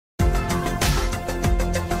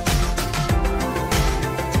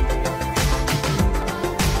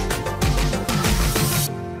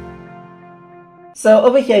So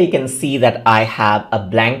over here you can see that I have a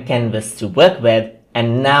blank canvas to work with,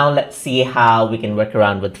 and now let's see how we can work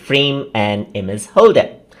around with frame and image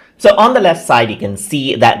holder. So on the left side you can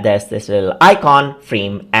see that there's this little icon,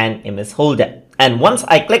 frame and image holder. And once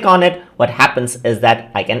I click on it, what happens is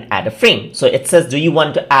that I can add a frame. So it says, do you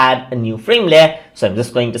want to add a new frame layer? So I'm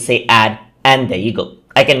just going to say add, and there you go.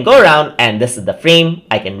 I can go around and this is the frame.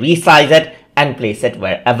 I can resize it and place it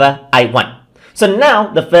wherever I want. So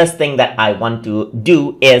now the first thing that I want to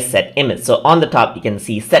do is set image. So on the top you can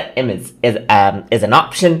see set image is an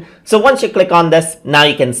option. So once you click on this, now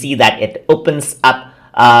you can see that it opens up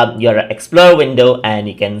your Explorer window and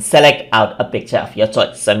you can select out a picture of your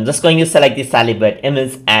choice. So I'm just going to select the Sally Bird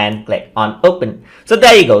image and click on open. So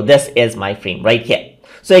there you go. This is my frame right here.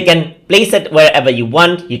 So you can place it wherever you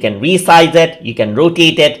want. You can resize it. You can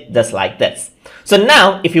rotate it just like this. So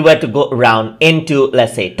now if you were to go around into,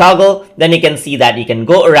 let's say, toggle, then you can see that you can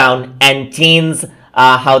go around and change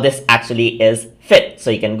how this actually is fit. So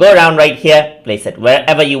you can go around right here, place it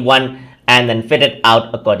wherever you want, and then fit it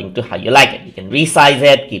out according to how you like it. You can resize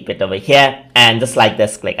it, keep it over here, and just like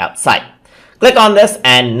this, click outside. Click on this,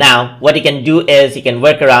 and now what you can do is you can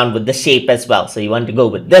work around with the shape as well. So you want to go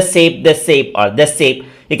with this shape, or this shape.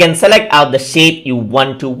 You can select out the shape you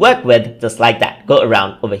want to work with, just like that. Go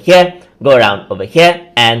around over here, go around over here,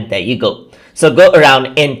 and there you go. So go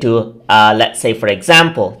around into, let's say, for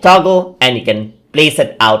example, toggle, and you can place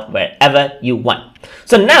it out wherever you want.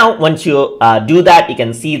 So now once you do that, you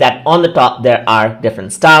can see that on the top there are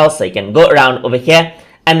different styles. So you can go around over here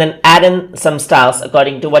and then add in some styles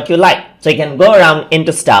according to what you like. So you can go around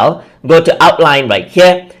into style, go to outline right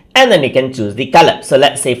here, and then you can choose the color. So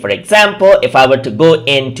let's say, for example, if I were to go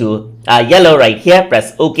into yellow right here,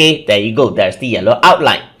 press OK, there you go, there's the yellow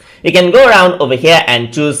outline. You can go around over here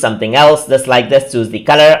and choose something else, just like this. Choose the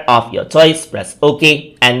color of your choice, press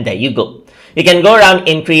OK, and there you go. You can go around,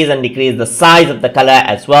 increase and decrease the size of the color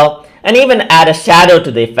as well, and even add a shadow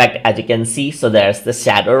to the effect, as you can see. So there's the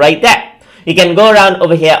shadow right there. You can go around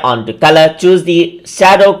over here onto color, choose the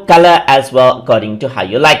shadow color as well according to how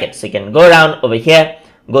you like it. So you can go around over here,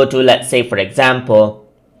 go to, let's say, for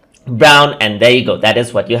example, brown, and there you go. That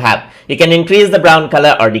is what you have. You can increase the brown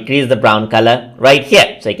color or decrease the brown color right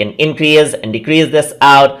here. So you can increase and decrease this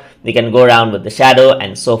out. You can go around with the shadow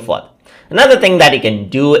and so forth. Another thing that you can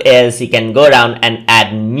do is you can go around and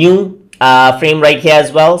add new frame right here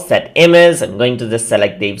as well. Set image. I'm going to just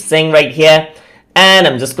select Dave Singh right here, and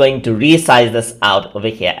I'm just going to resize this out over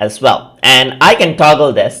here as well. And I can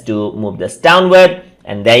toggle this to move this downward,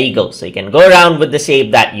 and there you go. So you can go around with the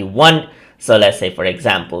shape that you want. So let's say, for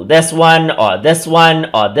example, this one or this one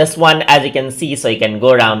or this one, as you can see. So you can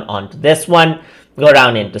go around onto this one, go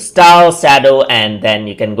around into style, shadow, and then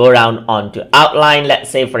you can go around onto outline. Let's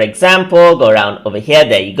say, for example, go around over here,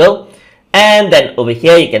 there you go. And then over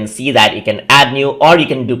here you can see that you can add new, or you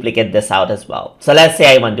can duplicate this out as well. So let's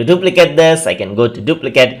say I want to duplicate this. I can go to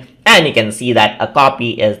duplicate, and you can see that a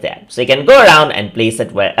copy is there. So you can go around and place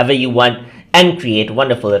it wherever you want and create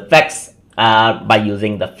wonderful effects by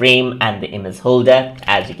using the frame and the image holder,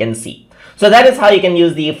 as you can see. So that is how you can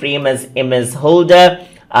use the frame as image holder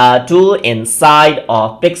tool inside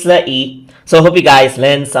of Pixlr E. So hope you guys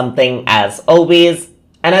learned something as always.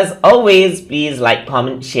 And as always, please like,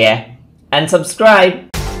 comment, share, and subscribe.